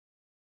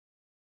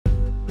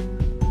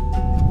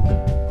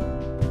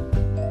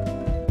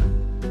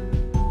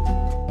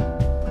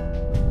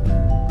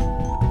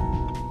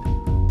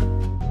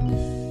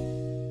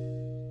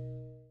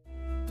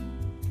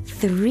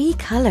3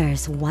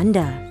 colors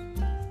wonder.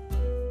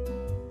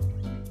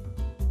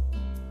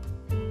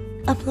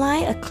 Apply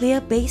a clear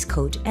base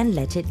coat and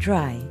let it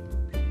dry.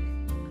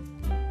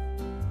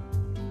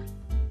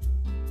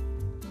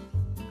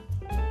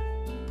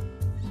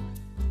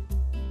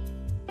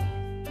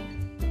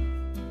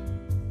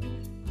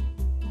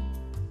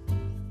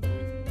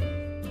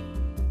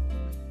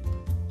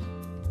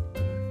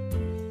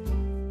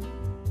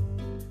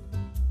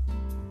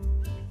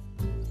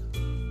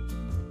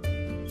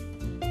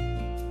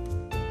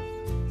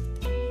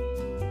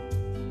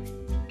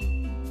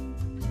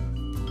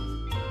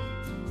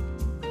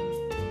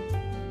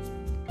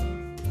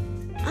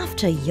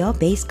 After your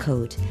base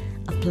coat,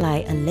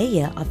 apply a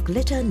layer of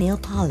glitter nail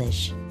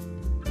polish.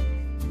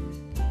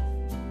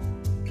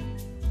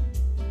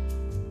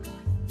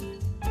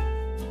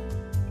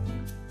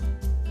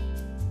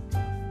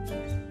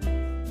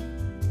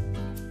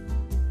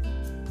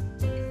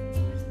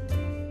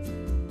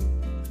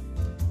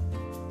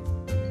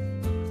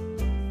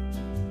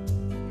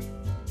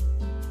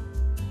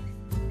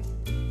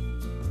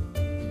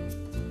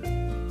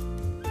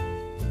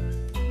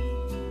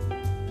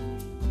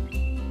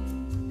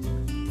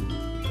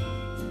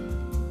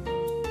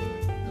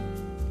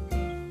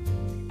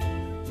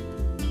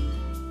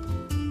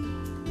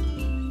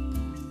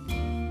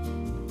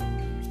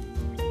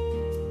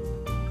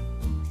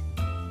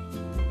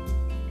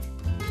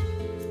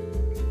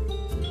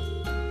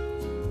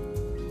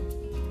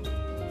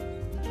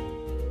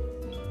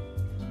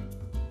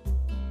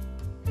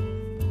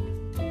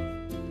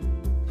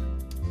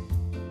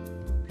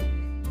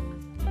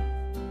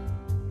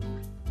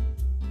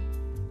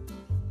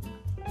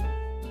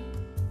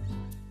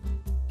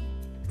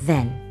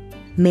 Then,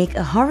 make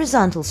a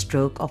horizontal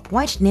stroke of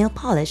white nail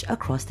polish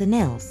across the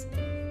nails.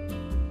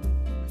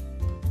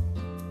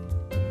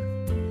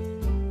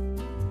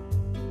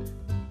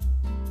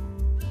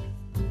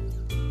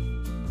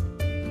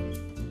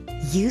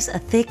 Use a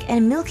thick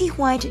and milky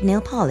white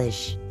nail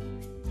polish.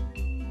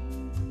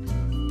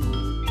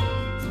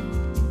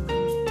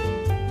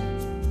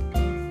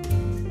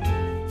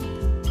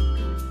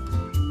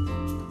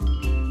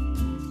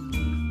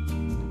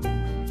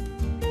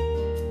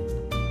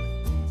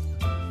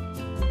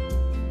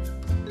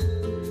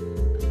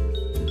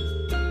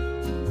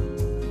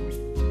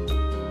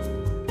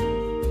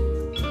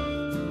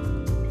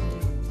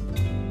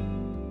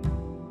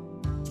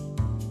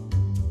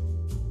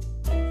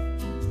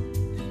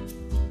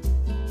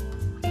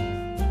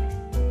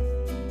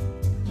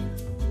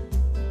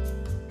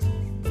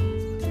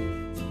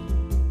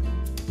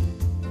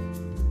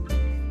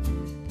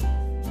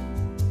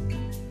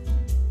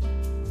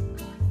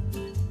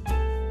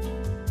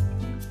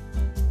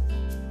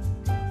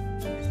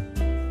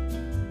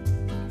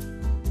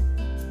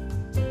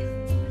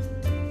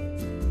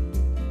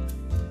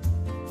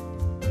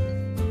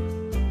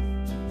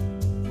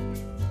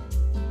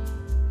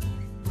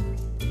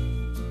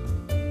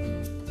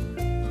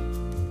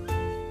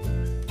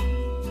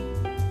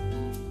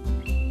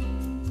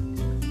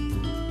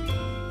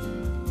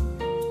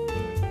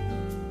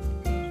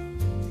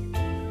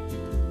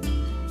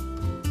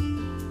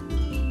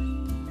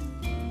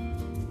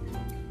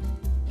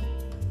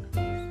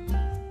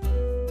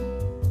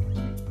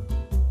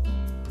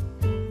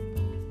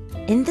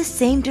 In the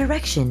same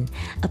direction,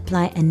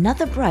 apply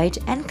another bright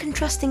and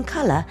contrasting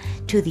color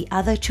to the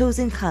other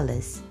chosen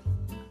colors.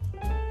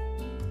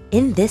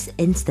 In this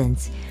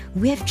instance,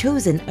 we have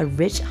chosen a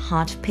rich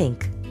hot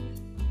pink.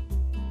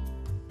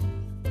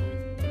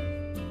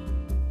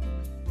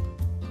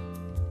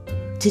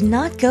 Do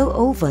not go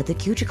over the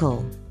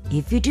cuticle.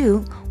 If you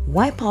do,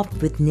 wipe off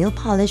with nail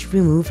polish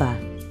remover.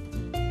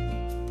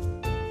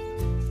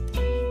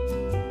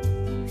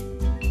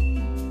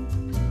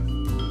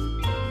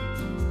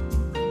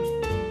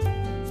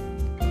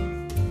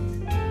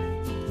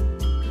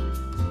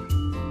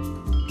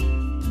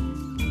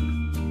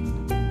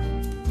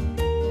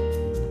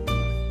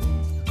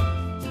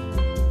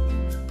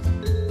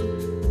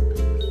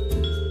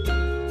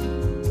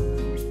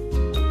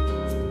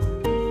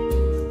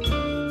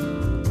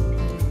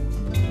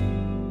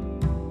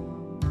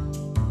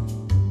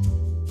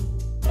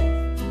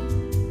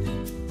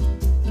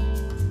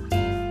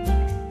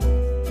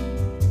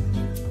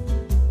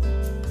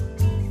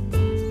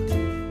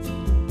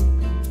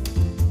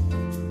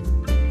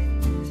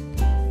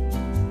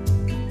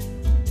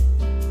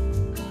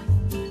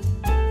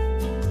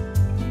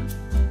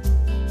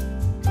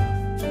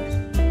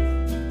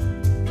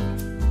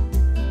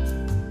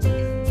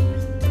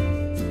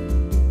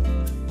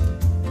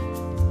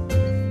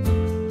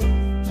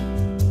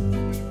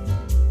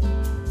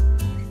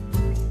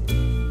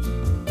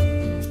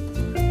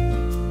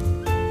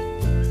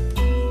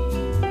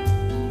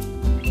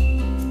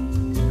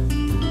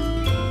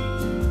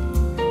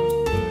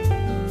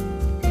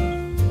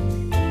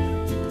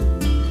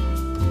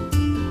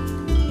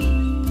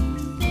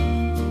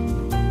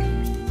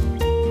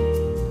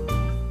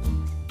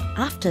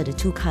 After the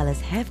 2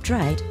 colors have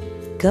dried,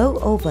 go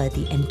over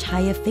the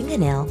entire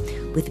fingernail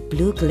with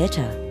blue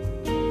glitter.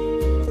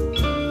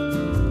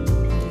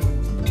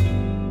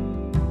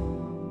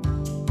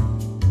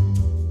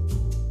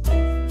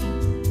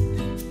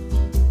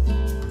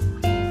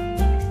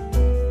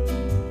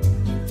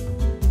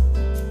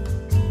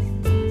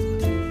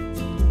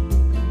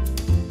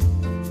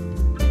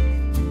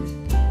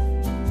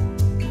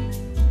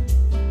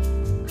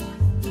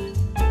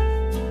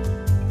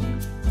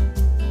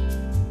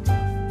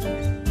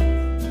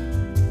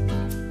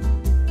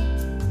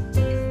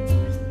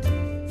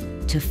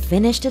 To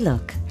finish the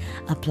look,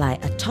 apply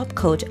a top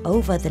coat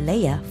over the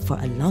layer for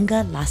a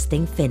longer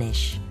lasting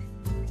finish.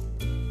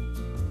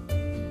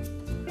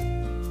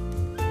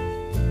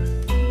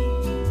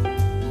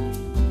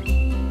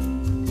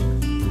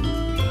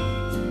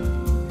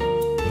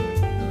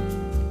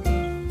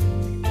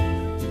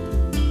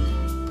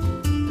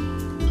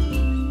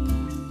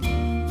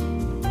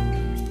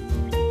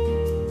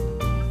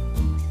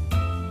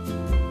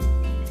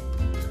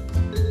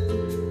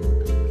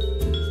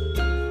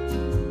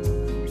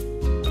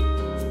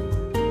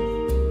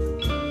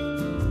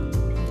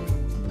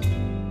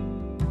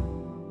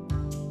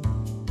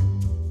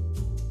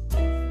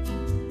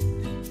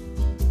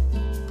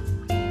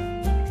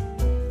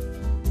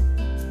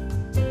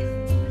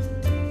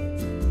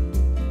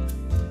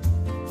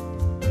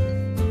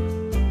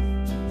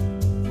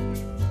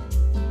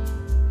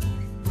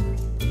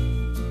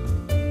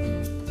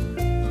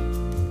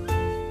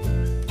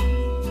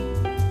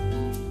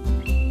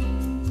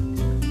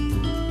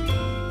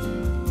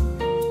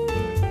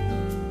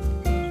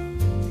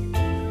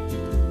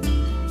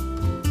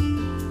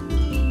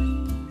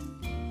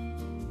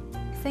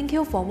 Thank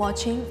you for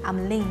watching.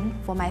 I'm Lin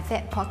for my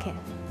Fat Pocket.